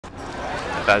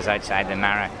buzz outside the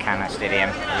Maracana Stadium,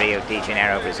 Rio de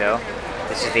Janeiro, Brazil.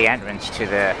 This is the entrance to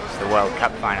the World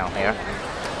Cup final here.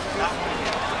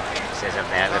 It says up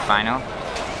there, the final.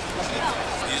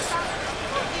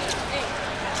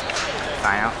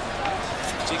 Final.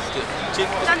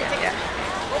 Yeah.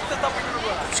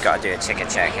 Just got to do a ticket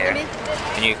check here.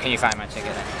 Can you find my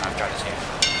ticket? I've got it here.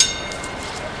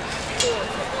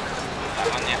 That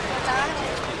one, yeah.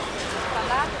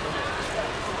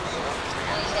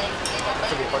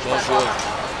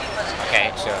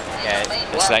 Okay, so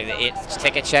yeah, it's like the 8th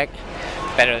ticket check.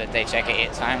 Better that they check it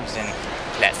 8 times than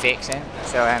let fakes in.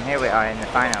 So here we are in the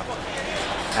final.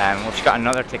 We've just got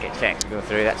another ticket check to go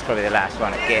through. That's probably the last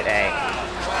one at Gate A.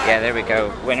 Yeah, there we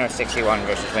go. Winner 61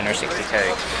 versus winner 62,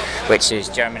 which is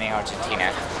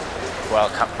Germany-Argentina.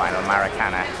 World Cup final,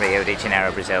 Maracana, Rio de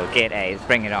Janeiro, Brazil. Gate A,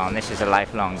 bring it on. This is a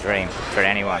lifelong dream for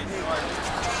anyone.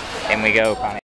 In we go, Connie.